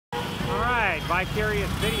vicarious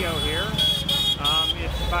video here.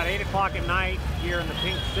 It's about 8 o'clock at night here in the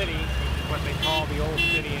Pink City, what they call the old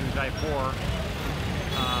city in Jaipur.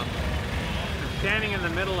 I'm standing in the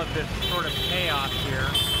middle of this sort of chaos here.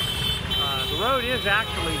 The road is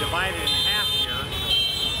actually divided in half here,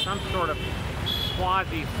 some sort of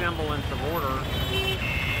quasi-semblance of order.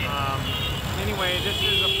 Anyway, this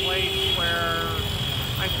is a place where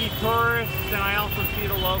I see tourists and I also see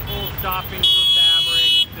the locals stopping for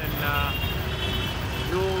fabrics and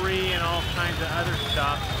jewelry and all kinds of other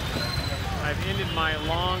stuff. I've ended my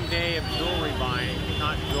long day of jewelry buying,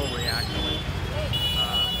 not jewelry actually,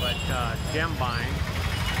 but gem buying.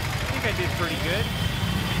 I think I did pretty good.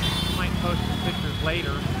 I might post some pictures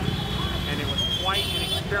later, and it was quite an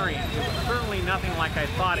experience. It was certainly nothing like I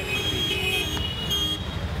thought it would be.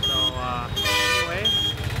 So anyway,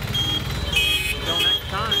 until next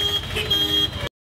time.